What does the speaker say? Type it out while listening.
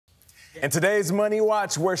In today's Money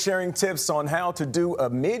Watch, we're sharing tips on how to do a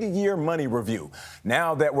mid-year money review.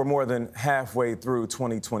 Now that we're more than halfway through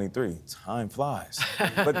 2023, time flies.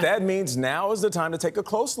 But that means now is the time to take a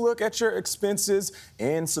close look at your expenses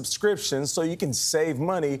and subscriptions so you can save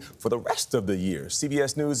money for the rest of the year.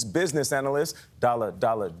 CBS News business analyst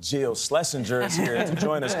Gayle Schlesinger is here to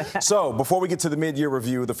join us. So before we get to the mid-year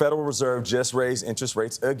review, the Federal Reserve just raised interest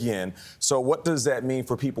rates again. So what does that mean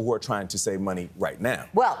for people who are trying to save money right now?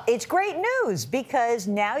 Well, it's great news because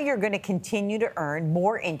now you're going to continue to earn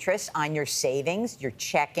more interest on your savings, your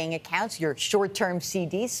checking accounts, your short-term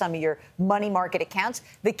CDs, some of your money market accounts.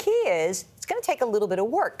 The key is it's going to take a little bit of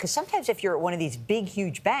work because sometimes if you're at one of these big,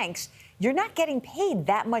 huge banks, you're not getting paid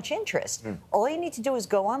that much interest. All you need to do is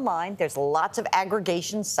go online. There's lots of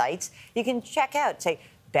aggregation sites you can check out. Say,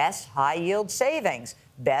 best high-yield savings,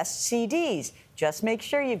 best CDs. Just make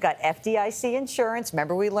sure you've got FDIC insurance.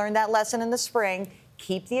 Remember, we learned that lesson in the spring.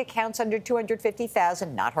 Keep the accounts under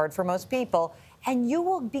 $250,000, not hard for most people, and you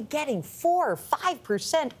will be getting 4 or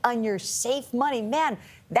 5% on your safe money. Man,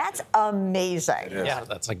 that's amazing. Yeah,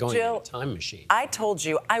 that's like going in a time machine. I told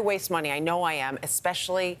you I waste money. I know I am,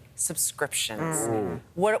 especially subscriptions.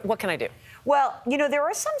 What can I do? Well, you know, there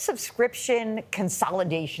are some subscription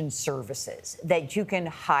consolidation services that you can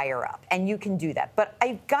hire up, and you can do that. But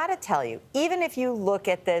I've got to tell you, even if you look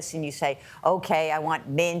at this and you say, okay, I want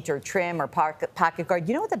Mint or Trim or Pocket Guard,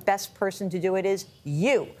 you know what the best person to do it is?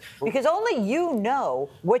 You. Because only you know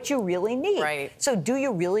what you really need. Right. So do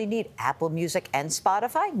you really need Apple Music and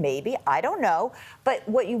Spotify? Maybe. I don't know. But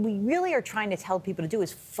what we really are trying to tell people to do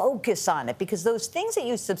is focus on it, because those things that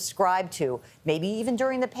you subscribe to, maybe even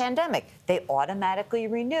during the pandemic, they automatically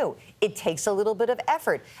renew. It takes a little bit of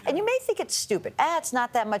effort. And you may think it's stupid. It's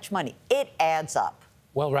not that much money. It adds up.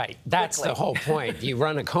 Well, right. That's the whole point. You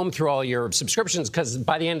run a comb through all your subscriptions because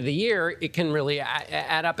by the end of the year, it can really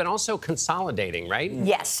add up, and also consolidating, right?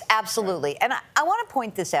 Yes, absolutely. And I want to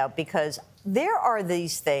point this out because there are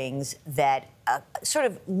these things that sort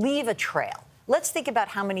of leave a trail. Let's think about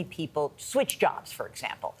how many people switch jobs, for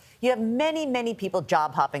example. You have many, many people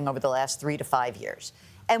job hopping over the last 3 to 5 years.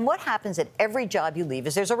 And what happens at every job you leave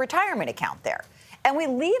is there's a retirement account there. And we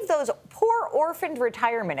leave those poor orphaned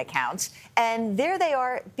retirement accounts, and there they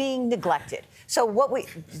are being neglected. So what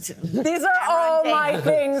these are all my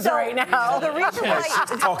things right now. So the reason why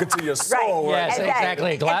talking to your soul. Right. Yes,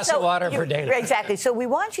 exactly. A glass of water for Dana. Exactly. So we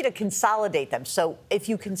want you to consolidate them. So if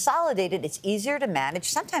you consolidate it, it's easier to manage.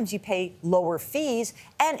 Sometimes you pay lower fees,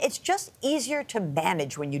 and it's just easier to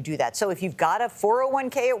manage when you do that. So if you've got a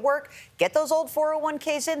 401k at work, get those old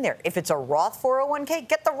 401ks in there. If it's a Roth 401k,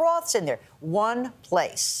 get the Roths in there. One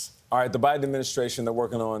place. All right, the Biden administration, they're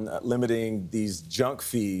working on limiting these junk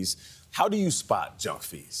fees. How do you spot junk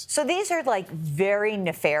fees? So these are like very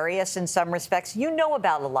nefarious in some respects. You know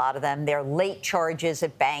about a lot of them. They're late charges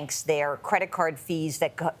at banks. They're credit card fees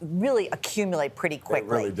that really accumulate pretty quickly.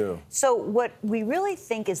 They really do. So what we really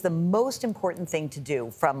think is the most important thing to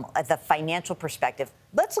do from the financial perspective,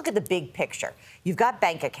 let's look at the big picture. You've got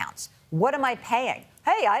bank accounts. What am I paying?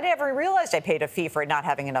 Hey, I never realized I paid a fee for not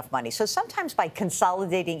having enough money. So sometimes by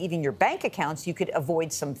consolidating even your bank accounts, you could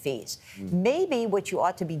avoid some fees. Maybe what you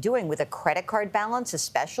ought to be doing with a credit card balance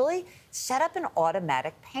especially, set up an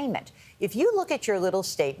automatic payment. If you look at your little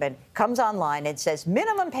statement, comes online and says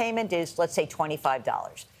minimum payment is, let's say,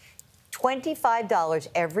 $25. $25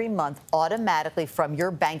 every month automatically from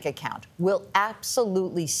your bank account will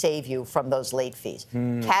absolutely save you from those late fees.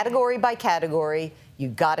 Category by category, you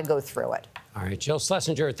got to go through it. All right, Gayle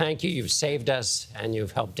Schlesinger, thank you. You've saved us, and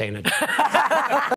you've helped Dana.